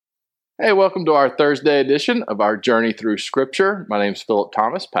Hey, welcome to our Thursday edition of our Journey Through Scripture. My name is Philip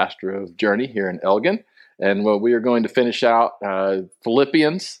Thomas, pastor of Journey here in Elgin, and we are going to finish out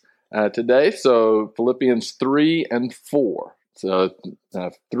Philippians today. So Philippians 3 and 4. So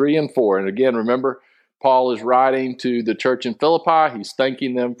 3 and 4. And again, remember, Paul is writing to the church in Philippi. He's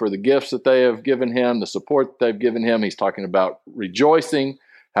thanking them for the gifts that they have given him, the support that they've given him. He's talking about rejoicing,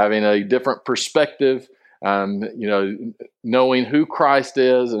 having a different perspective, knowing who Christ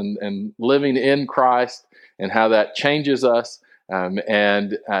is and living in Christ and how that changes us.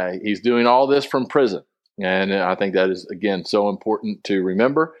 And he's doing all this from prison. And I think that is, again, so important to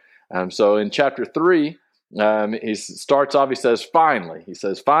remember. So in chapter 3, he starts off, he says,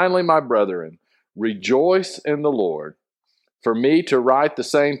 finally, my brethren, rejoice in the Lord. For me to write the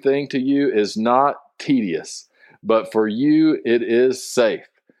same thing to you is not tedious, but for you it is safe.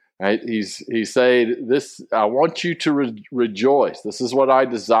 Right? He's saying this. I want you to rejoice. This is what I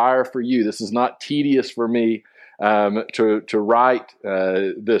desire for you. This is not tedious for me to write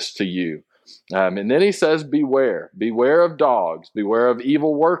this to you. And then he says, beware of dogs, beware of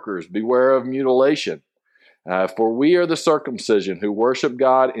evil workers, beware of mutilation. For we are the circumcision who worship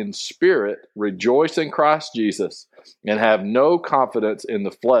God in spirit, rejoice in Christ Jesus, and have no confidence in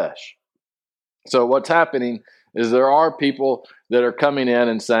the flesh. So what's happening is there are people that are coming in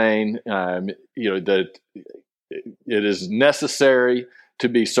and saying, that it is necessary to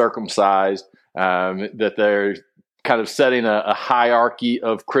be circumcised, that they're kind of setting a hierarchy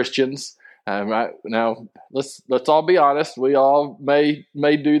of Christians. Now, let's all be honest. We all may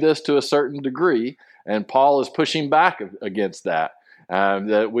do this to a certain degree, and Paul is pushing back against that.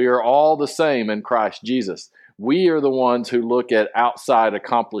 That we are all the same in Christ Jesus. We are the ones who look at outside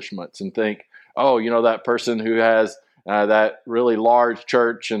accomplishments and think, oh, that person who has that really large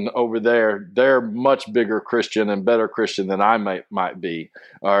church and over there, they're much bigger Christian and better Christian than I might be.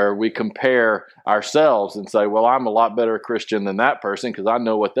 Or we compare ourselves and say, well, I'm a lot better Christian than that person because I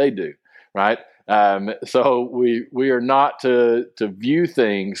know what they do, right? So we are not to view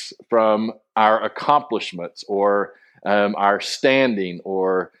things from our accomplishments or our standing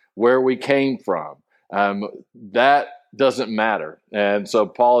or where we came from. That doesn't matter. And so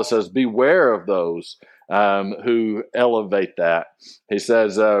Paul says, beware of those who elevate that. He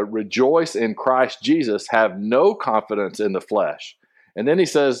says, rejoice in Christ Jesus, have no confidence in the flesh. And then he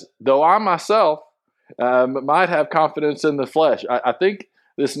says, though I myself might have confidence in the flesh. I think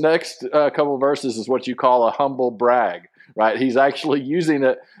this next couple of verses is what you call a humble brag, right? He's actually using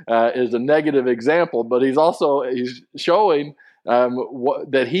it as a negative example, but he's showing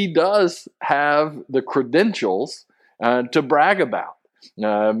that he does have the credentials to brag about.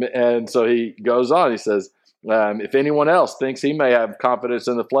 And so he goes on, he says, if anyone else thinks he may have confidence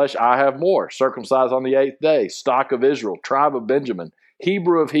in the flesh, I have more. Circumcised on the 8th day, stock of Israel, tribe of Benjamin,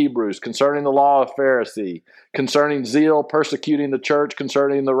 Hebrew of Hebrews, concerning the law of Pharisee, concerning zeal, persecuting the church,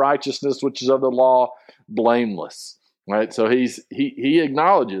 concerning the righteousness which is of the law, blameless. Right? So he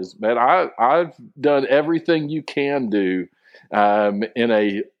acknowledges, man, I've done everything you can do in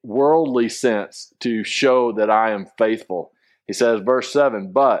a worldly sense to show that I am faithful. He says, verse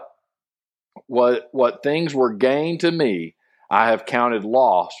 7, but what things were gained to me, I have counted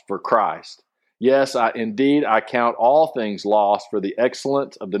loss for Christ. Yes, I count all things lost for the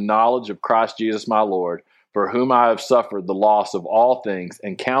excellence of the knowledge of Christ Jesus my Lord, for whom I have suffered the loss of all things,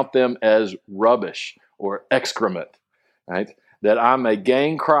 and count them as rubbish or excrement, right? That I may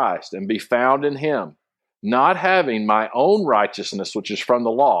gain Christ and be found in him, not having my own righteousness, which is from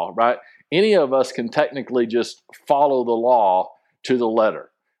the law, right? Any of us can technically just follow the law to the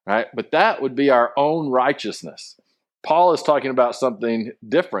letter, right? But that would be our own righteousness. Paul is talking about something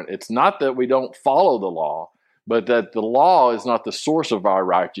different. It's not that we don't follow the law, but that the law is not the source of our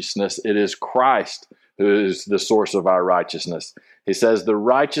righteousness. It is Christ who is the source of our righteousness. He says, the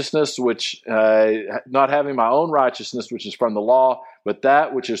righteousness which, not having my own righteousness, which is from the law, but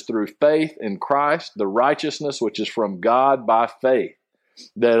that which is through faith in Christ, the righteousness which is from God by faith,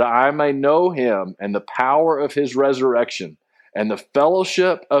 that I may know him and the power of his resurrection and the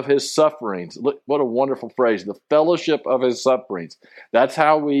fellowship of his sufferings. Look, what a wonderful phrase, the fellowship of his sufferings. That's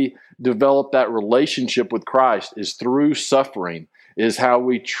how we develop that relationship with Christ, is through suffering, is how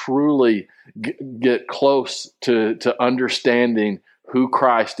we truly get close to understanding who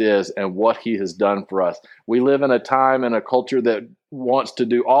Christ is and what he has done for us. We live in a time and a culture that wants to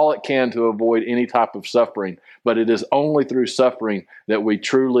do all it can to avoid any type of suffering, but it is only through suffering that we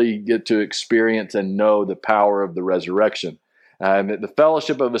truly get to experience and know the power of the resurrection. The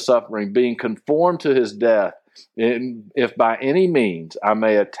fellowship of his suffering, being conformed to his death, if by any means I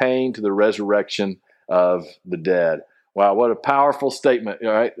may attain to the resurrection of the dead. Wow, what a powerful statement,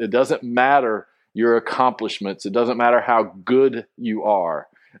 right? It doesn't matter your accomplishments. It doesn't matter how good you are.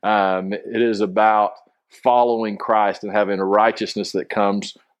 It is about following Christ and having a righteousness that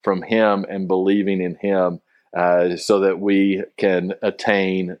comes from him and believing in him, so that we can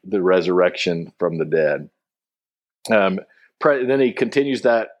attain the resurrection from the dead. Then he continues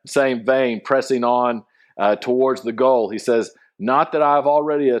that same vein, pressing on towards the goal. He says, not that I've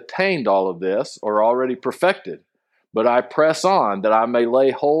already attained all of this or already perfected, but I press on that I may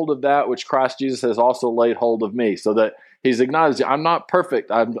lay hold of that which Christ Jesus has also laid hold of me. So that he's acknowledging, I'm not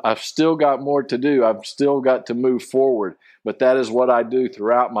perfect. I've still got more to do. I've still got to move forward. But that is what I do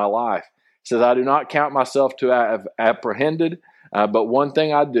throughout my life. He says, I do not count myself to have apprehended, but one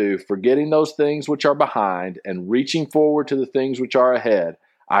thing I do, forgetting those things which are behind and reaching forward to the things which are ahead,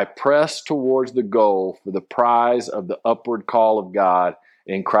 I press towards the goal for the prize of the upward call of God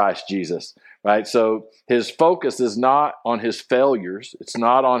in Christ Jesus. Right? So his focus is not on his failures. It's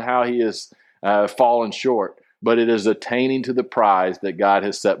not on how he has fallen short, but it is attaining to the prize that God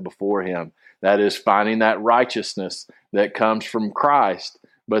has set before him. That is finding that righteousness that comes from Christ,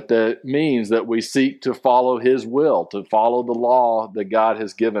 but that means that we seek to follow his will, to follow the law that God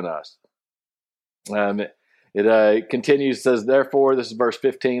has given us. It continues, says, therefore, this is verse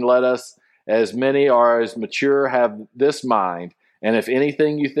 15, let us, as many are as mature, have this mind, and if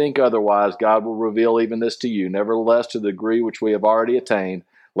anything you think otherwise, God will reveal even this to you. Nevertheless, to the degree which we have already attained,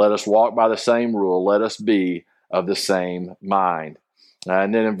 let us walk by the same rule. Let us be of the same mind.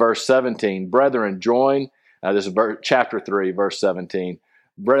 And then in verse 17, brethren, join. This is chapter 3, verse 17.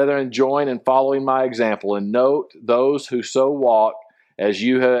 Brethren, join in following my example, and note those who so walk as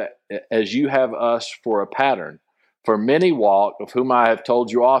you have us for a pattern. For many walk, of whom I have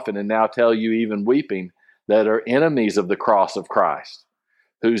told you often, and now tell you even weeping, that are enemies of the cross of Christ,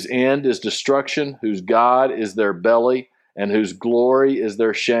 whose end is destruction, whose God is their belly, and whose glory is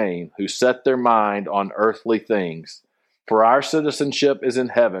their shame, who set their mind on earthly things. For our citizenship is in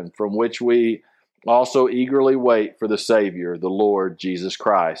heaven, from which we also eagerly wait for the Savior, the Lord Jesus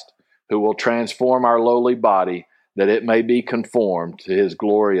Christ, who will transform our lowly body, that it may be conformed to his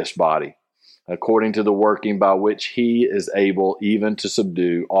glorious body, according to the working by which he is able even to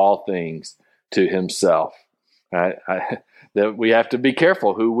subdue all things to himself. Right? That we have to be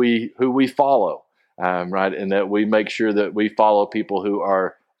careful who we follow, right? And that we make sure that we follow people who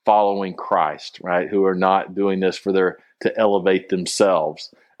are following Christ, right? Who are not doing this to elevate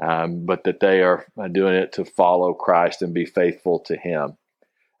themselves, but that they are doing it to follow Christ and be faithful to him.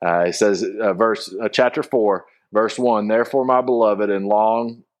 It says, chapter 4, verse 1, therefore, my beloved and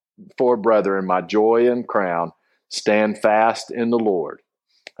long for brethren, my joy and crown, stand fast in the Lord.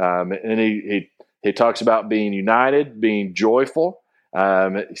 And he talks about being united, being joyful.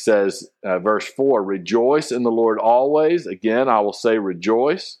 He says, verse 4, rejoice in the Lord always. Again, I will say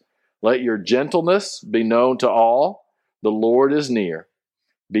rejoice. Let your gentleness be known to all. The Lord is near.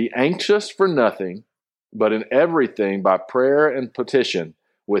 Be anxious for nothing, but in everything by prayer and petition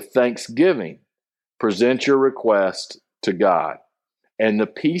with thanksgiving, present your request to God. And the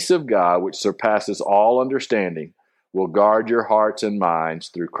peace of God, which surpasses all understanding, will guard your hearts and minds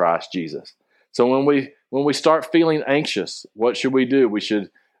through Christ Jesus. So when we start feeling anxious, what should we do? We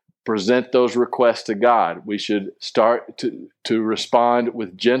should present those requests to God. We should start to respond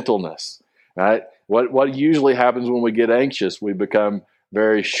with gentleness, right? What usually happens when we get anxious, we become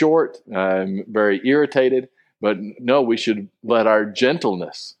very short, very irritated, but no, we should let our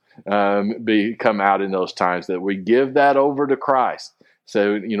gentleness come out in those times, that we give that over to Christ.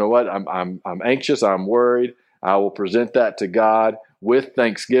 So, you know what, I'm anxious, I'm worried, I will present that to God with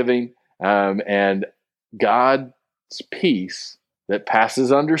thanksgiving, and God's peace that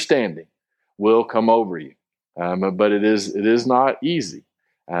passes understanding will come over you. But it is not easy.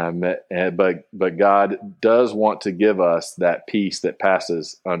 But God does want to give us that peace that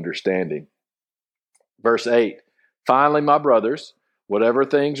passes understanding. Verse 8, finally, my brothers, whatever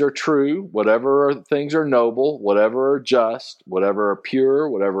things are true, whatever things are noble, whatever are just, whatever are pure,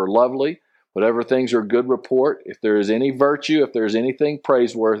 whatever are lovely, whatever things are good report, if there is any virtue, if there is anything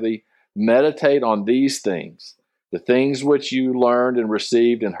praiseworthy, meditate on these things. The things which you learned and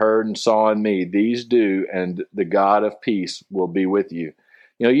received and heard and saw in me, these do, and the God of peace will be with you.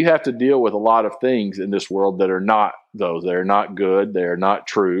 You know, you have to deal with a lot of things in this world that are not those. They are not good. They are not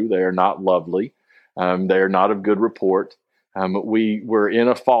true. They are not lovely. They are not of good report. We're in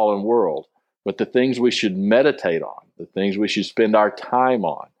a fallen world, but the things we should meditate on, the things we should spend our time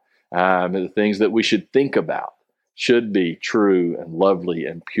on, the things that we should think about should be true and lovely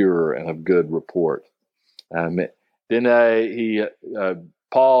and pure and of good report. Then he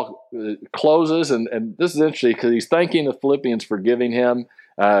Paul closes, and this is interesting because he's thanking the Philippians for giving him,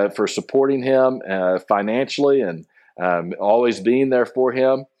 for supporting him financially, and always being there for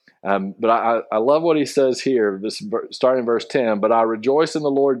him. But I love what he says here, starting in verse 10. But I rejoice in the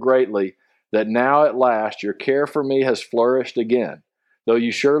Lord greatly that now at last your care for me has flourished again. Though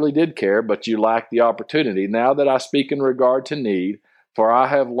you surely did care, but you lacked the opportunity. Now that I speak in regard to need, for I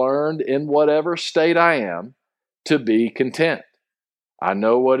have learned in whatever state I am to be content. I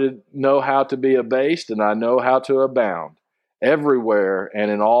know how to be abased, and I know how to abound. Everywhere and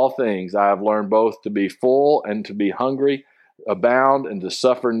in all things I have learned both to be full and to be hungry, abound and to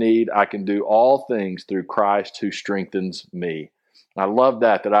suffer need. I can do all things through Christ who strengthens me. I love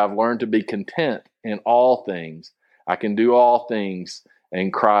that I've learned to be content in all things. I can do all things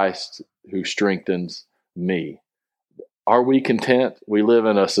in Christ who strengthens me. Are we content? We live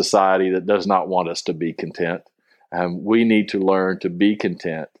in a society that does not want us to be content. We need to learn to be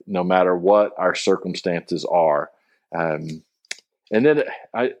content no matter what our circumstances are. And then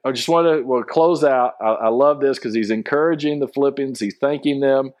I just want to close out. I love this because he's encouraging the Philippians. He's thanking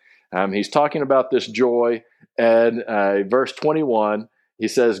them. He's talking about this joy. And verse 21, he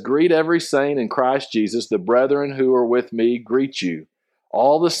says, greet every saint in Christ Jesus. The brethren who are with me greet you.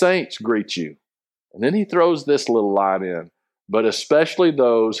 All the saints greet you. And then he throws this little line in, but especially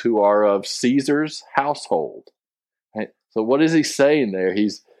those who are of Caesar's household. So what is he saying there?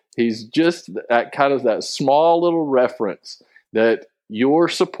 He's just at kind of that small little reference that your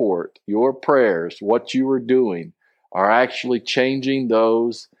support, your prayers, what you are doing are actually changing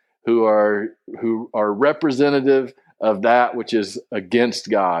those who are representative of that which is against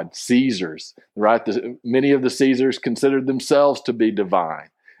God, Caesars, right? Many of the Caesars considered themselves to be divine.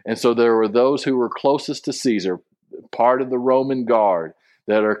 And so there were those who were closest to Caesar, part of the Roman guard,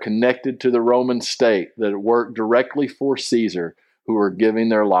 that are connected to the Roman state, that work directly for Caesar, who are giving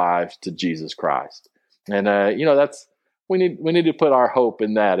their lives to Jesus Christ. And we need to put our hope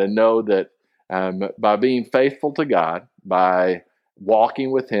in that and know that by being faithful to God, by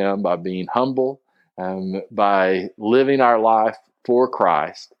walking with Him, by being humble, by living our life for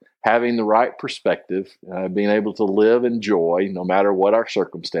Christ, having the right perspective, being able to live in joy no matter what our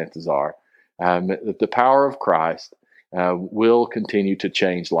circumstances are, that the power of Christ will continue to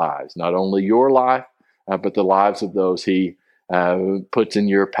change lives, not only your life, but the lives of those He puts in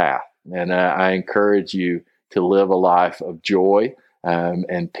your path. And I encourage you to live a life of joy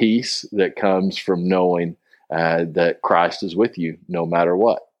and peace that comes from knowing that Christ is with you no matter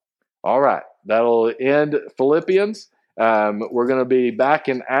what. All right, that'll end Philippians. We're going to be back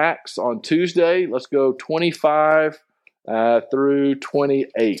in Acts on Tuesday. Let's go 25 through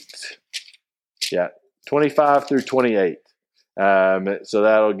 28. Yeah, 25 through 28. So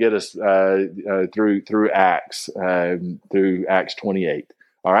that'll get us through Acts, through Acts 28.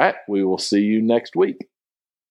 All right, we will see you next week.